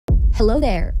Hello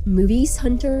there, Movies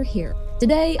Hunter here.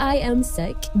 Today I am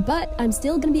sick, but I'm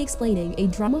still gonna be explaining a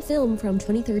drama film from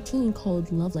 2013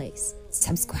 called Lovelace.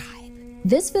 Subscribe.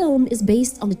 This film is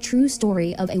based on the true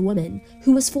story of a woman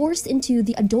who was forced into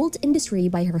the adult industry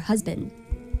by her husband.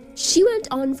 She went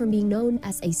on from being known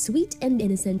as a sweet and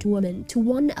innocent woman to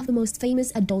one of the most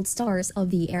famous adult stars of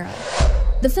the era.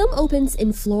 The film opens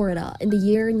in Florida in the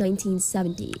year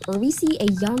 1970, where we see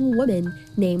a young woman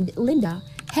named Linda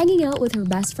hanging out with her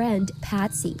best friend,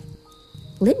 Patsy.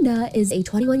 Linda is a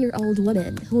 21-year-old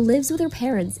woman who lives with her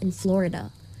parents in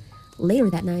Florida. Later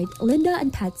that night, Linda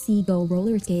and Patsy go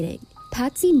roller skating.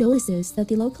 Patsy notices that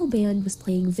the local band was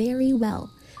playing very well,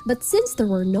 but since there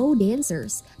were no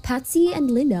dancers, Patsy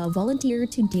and Linda volunteer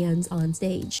to dance on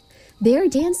stage. Their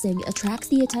dancing attracts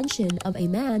the attention of a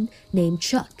man named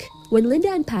Chuck. When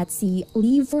Linda and Patsy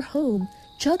leave for home,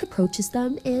 Chuck approaches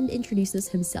them and introduces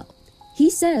himself. He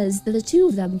says that the two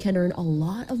of them can earn a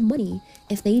lot of money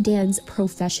if they dance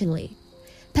professionally.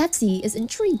 Patsy is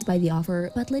intrigued by the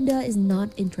offer, but Linda is not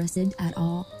interested at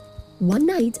all. One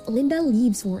night, Linda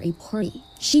leaves for a party.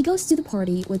 She goes to the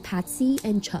party with Patsy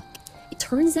and Chuck. It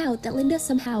turns out that Linda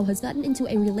somehow has gotten into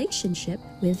a relationship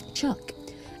with Chuck.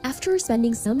 After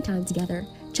spending some time together,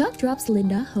 Chuck drops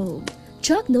Linda home.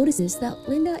 Chuck notices that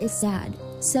Linda is sad,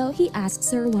 so he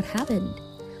asks her what happened.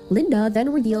 Linda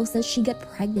then reveals that she got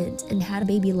pregnant and had a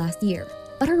baby last year,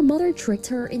 but her mother tricked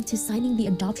her into signing the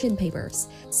adoption papers,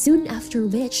 soon after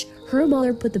which her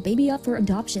mother put the baby up for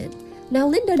adoption. Now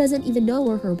Linda doesn't even know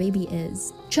where her baby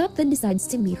is. Chuck then decides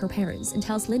to meet her parents and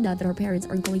tells Linda that her parents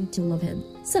are going to love him.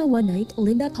 So one night,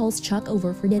 Linda calls Chuck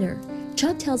over for dinner.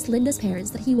 Chuck tells Linda's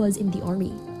parents that he was in the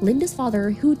army. Linda's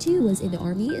father, who too was in the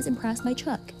army, is impressed by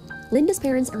Chuck. Linda's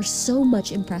parents are so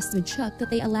much impressed with Chuck that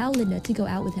they allow Linda to go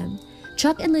out with him.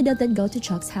 Chuck and Linda then go to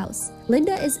Chuck's house.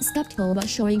 Linda is skeptical about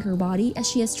showing her body as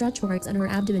she has stretch marks on her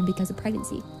abdomen because of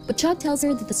pregnancy, but Chuck tells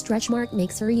her that the stretch mark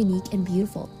makes her unique and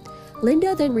beautiful.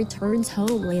 Linda then returns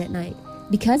home late at night,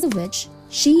 because of which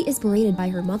she is berated by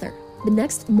her mother. The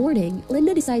next morning,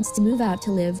 Linda decides to move out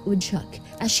to live with Chuck,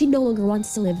 as she no longer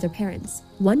wants to live with their parents.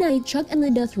 One night, Chuck and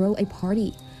Linda throw a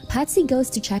party. Patsy goes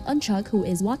to check on Chuck, who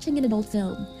is watching an adult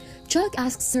film. Chuck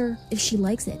asks her if she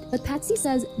likes it, but Patsy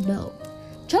says no.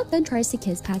 Chuck then tries to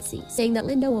kiss Patsy, saying that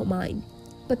Linda won't mind.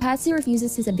 But Patsy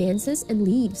refuses his advances and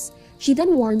leaves. She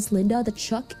then warns Linda that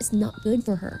Chuck is not good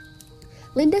for her.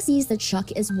 Linda sees that Chuck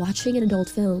is watching an adult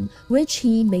film, which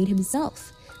he made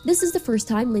himself. This is the first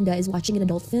time Linda is watching an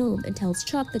adult film and tells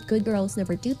Chuck that good girls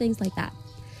never do things like that.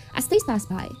 As days pass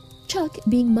by, Chuck,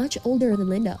 being much older than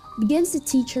Linda, begins to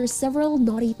teach her several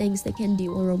naughty things they can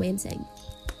do while romancing.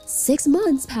 6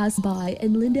 months pass by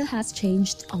and Linda has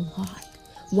changed a lot.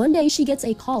 One day she gets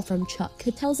a call from Chuck,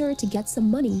 who tells her to get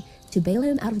some money to bail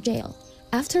him out of jail.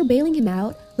 After bailing him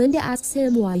out, Linda asks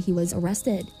him why he was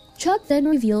arrested. Chuck then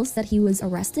reveals that he was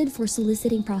arrested for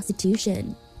soliciting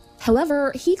prostitution.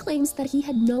 However, he claims that he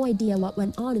had no idea what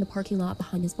went on in the parking lot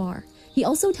behind his bar. He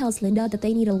also tells Linda that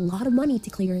they need a lot of money to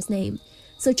clear his name.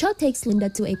 So Chuck takes Linda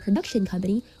to a production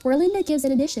company where Linda gives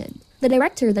an audition. The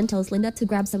director then tells Linda to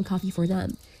grab some coffee for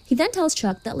them. He then tells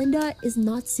Chuck that Linda is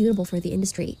not suitable for the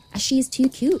industry, as she is too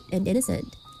cute and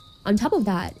innocent. On top of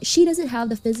that, she doesn't have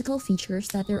the physical features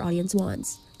that their audience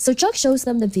wants. So Chuck shows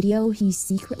them the video he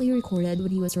secretly recorded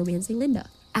when he was romancing Linda.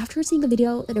 After seeing the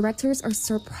video, the directors are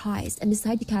surprised and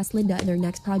decide to cast Linda in their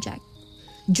next project.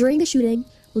 During the shooting,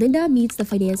 Linda meets the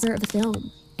financier of the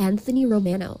film, Anthony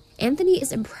Romano. Anthony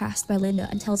is impressed by Linda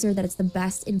and tells her that it's the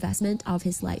best investment of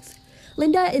his life.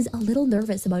 Linda is a little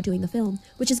nervous about doing the film,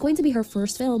 which is going to be her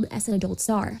first film as an adult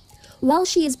star. While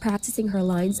she is practicing her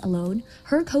lines alone,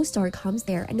 her co-star comes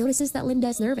there and notices that Linda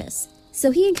is nervous. So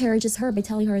he encourages her by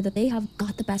telling her that they have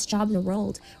got the best job in the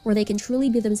world, where they can truly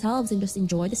be themselves and just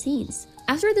enjoy the scenes.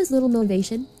 After this little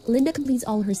motivation, Linda completes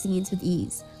all her scenes with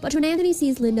ease. But when Anthony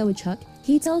sees Linda with Chuck,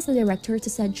 he tells the director to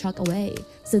send Chuck away,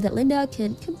 so that Linda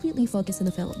can completely focus on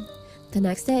the film. The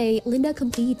next day, Linda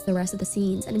completes the rest of the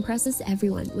scenes and impresses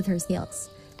everyone with her skills.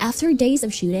 After days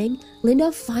of shooting,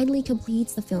 Linda finally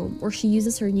completes the film, where she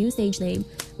uses her new stage name,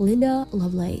 Linda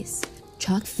Lovelace.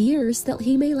 Chuck fears that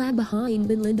he may lag behind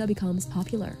when Linda becomes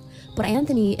popular, but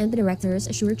Anthony and the directors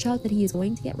assure Chuck that he is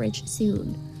going to get rich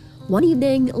soon. One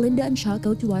evening, Linda and Chuck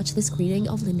go to watch the screening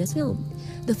of Linda's film.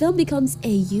 The film becomes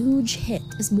a huge hit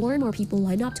as more and more people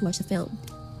line up to watch the film.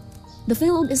 The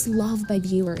film is loved by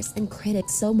viewers and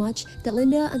critics so much that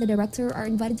Linda and the director are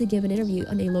invited to give an interview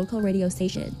on a local radio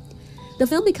station. The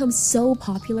film becomes so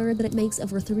popular that it makes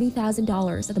over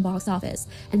 $30,000 at the box office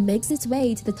and makes its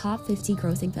way to the top 50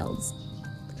 grossing films.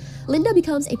 Linda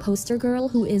becomes a poster girl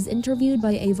who is interviewed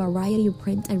by a variety of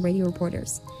print and radio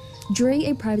reporters. During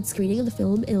a private screening of the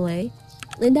film in LA,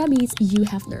 Linda meets Hugh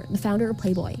Hefner, the founder of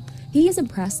Playboy. He is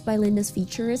impressed by Linda's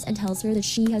features and tells her that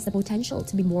she has the potential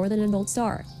to be more than an adult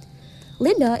star.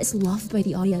 Linda is loved by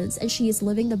the audience and she is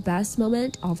living the best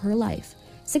moment of her life.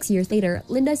 6 years later,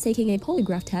 Linda is taking a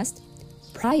polygraph test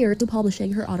prior to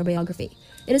publishing her autobiography.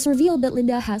 It is revealed that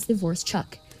Linda has divorced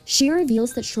Chuck. She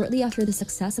reveals that shortly after the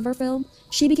success of her film,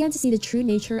 she began to see the true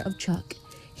nature of Chuck.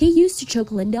 He used to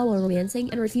choke Linda while romancing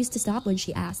and refused to stop when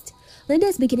she asked. Linda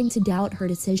is beginning to doubt her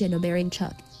decision of marrying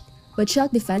Chuck. But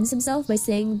Chuck defends himself by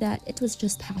saying that it was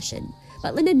just passion.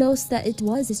 But Linda knows that it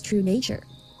was his true nature.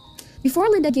 Before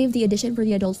Linda gave the audition for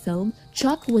the adult film,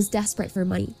 Chuck was desperate for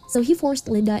money, so he forced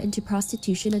Linda into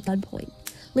prostitution at gunpoint.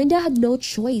 Linda had no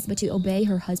choice but to obey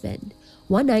her husband.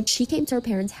 One night, she came to her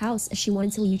parents' house as she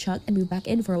wanted to leave Chuck and move back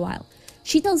in for a while.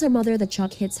 She tells her mother that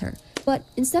Chuck hits her, but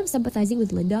instead of sympathizing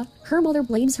with Linda, her mother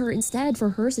blames her instead for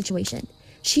her situation.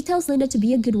 She tells Linda to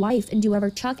be a good wife and do whatever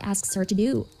Chuck asks her to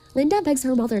do. Linda begs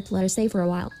her mother to let her stay for a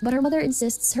while, but her mother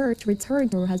insists her to return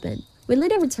to her husband. When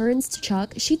Linda returns to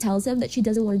Chuck, she tells him that she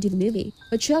doesn't want to do the movie,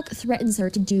 but Chuck threatens her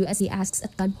to do as he asks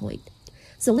at gunpoint.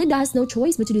 So Linda has no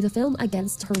choice but to do the film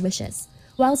against her wishes.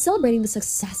 While celebrating the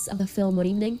success of the film one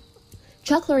evening,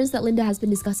 Chuck learns that Linda has been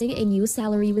discussing a new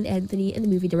salary with Anthony and the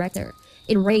movie director.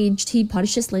 Enraged, he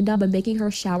punishes Linda by making her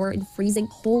shower in freezing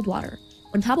cold water.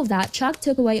 On top of that, Chuck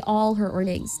took away all her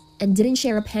earnings and didn't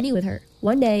share a penny with her.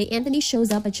 One day, Anthony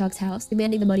shows up at Chuck's house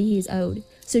demanding the money he is owed.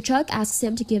 So Chuck asks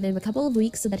him to give him a couple of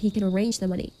weeks so that he can arrange the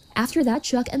money. After that,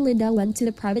 Chuck and Linda went to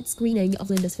the private screening of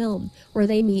Linda's film, where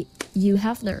they meet Hugh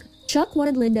Hefner. Chuck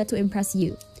wanted Linda to impress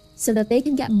Hugh, so that they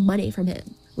can get money from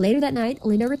him. Later that night,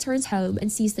 Linda returns home and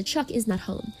sees that Chuck is not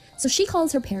home, so she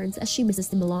calls her parents as she misses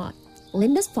them a lot.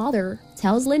 Linda's father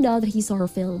tells Linda that he saw her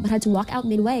film but had to walk out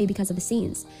midway because of the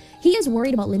scenes. He is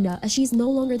worried about Linda as she is no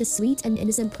longer the sweet and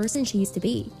innocent person she used to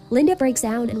be. Linda breaks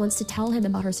down and wants to tell him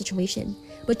about her situation,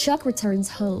 but Chuck returns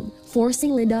home,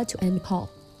 forcing Linda to end the call.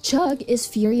 Chuck is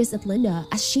furious at Linda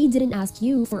as she didn't ask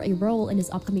Hugh for a role in his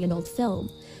upcoming adult film,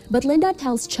 but Linda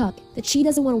tells Chuck that she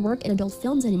doesn't want to work in adult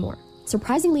films anymore.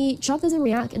 Surprisingly, Chuck doesn't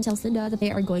react and tells Linda that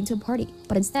they are going to a party,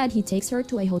 but instead he takes her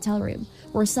to a hotel room,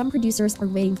 where some producers are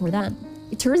waiting for them.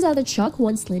 It turns out that Chuck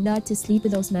wants Linda to sleep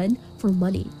with those men for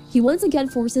money. He once again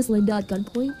forces Linda at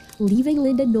gunpoint, leaving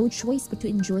Linda no choice but to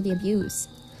endure the abuse.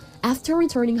 After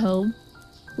returning home,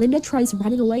 Linda tries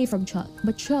running away from Chuck,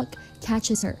 but Chuck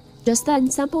catches her. Just then,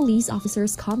 some police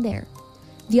officers come there.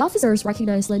 The officers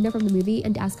recognize Linda from the movie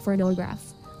and ask for an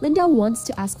autograph. Linda wants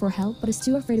to ask for help but is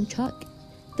too afraid of Chuck.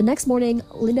 The next morning,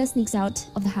 Linda sneaks out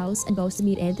of the house and goes to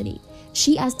meet Anthony.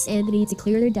 She asks Anthony to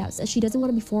clear their doubts as she doesn't want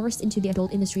to be forced into the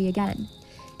adult industry again.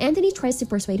 Anthony tries to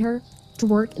persuade her to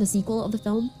work in the sequel of the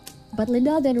film, but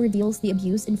Linda then reveals the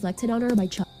abuse inflicted on her by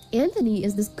Chuck. Anthony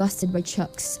is disgusted by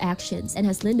Chuck's actions and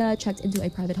has Linda checked into a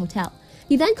private hotel.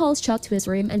 He then calls Chuck to his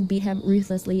room and beat him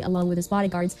ruthlessly along with his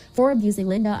bodyguards for abusing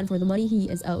Linda and for the money he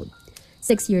is owed.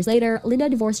 6 years later, Linda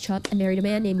divorced Chuck and married a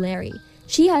man named Larry.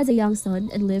 She has a young son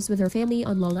and lives with her family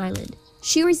on Long Island.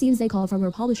 She receives a call from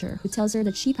her publisher who tells her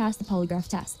that she passed the polygraph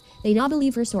test. They now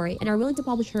believe her story and are willing to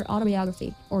publish her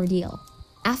autobiography, Ordeal.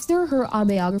 After her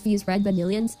autobiography is read by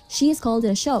millions, she is called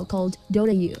in a show called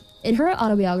Dona You. In her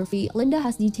autobiography, Linda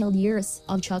has detailed years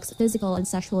of Chuck's physical and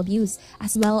sexual abuse,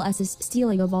 as well as his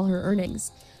stealing of all her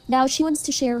earnings. Now she wants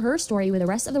to share her story with the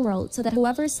rest of the world so that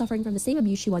whoever is suffering from the same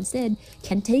abuse she once did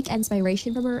can take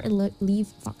inspiration from her and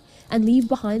leave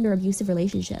behind their abusive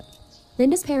relationship.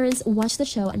 Linda's parents watch the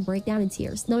show and break down in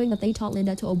tears, knowing that they taught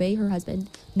Linda to obey her husband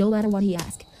no matter what he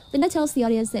asked. Linda tells the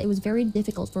audience that it was very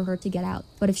difficult for her to get out,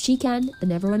 but if she can,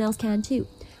 then everyone else can too.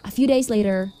 A few days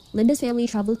later, Linda's family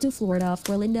traveled to Florida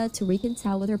for Linda to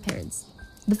reconcile with her parents.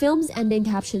 The film's ending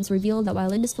captions reveal that while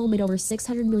Linda's film made over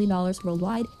 $600 million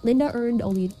worldwide, Linda earned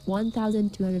only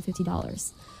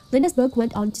 $1,250. Linda's book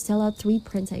went on to sell out 3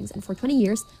 printings, and for 20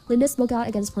 years, Linda spoke out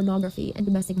against pornography and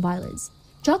domestic violence.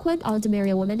 Chuck went on to marry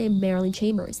a woman named Marilyn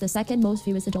Chambers, the second most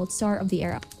famous adult star of the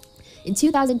era. In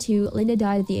 2002, Linda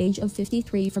died at the age of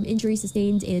 53 from injuries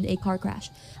sustained in a car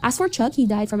crash. As for Chuck, he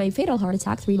died from a fatal heart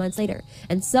attack 3 months later.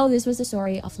 And so this was the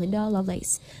story of Linda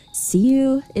Lovelace. See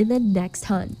you in the next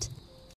hunt.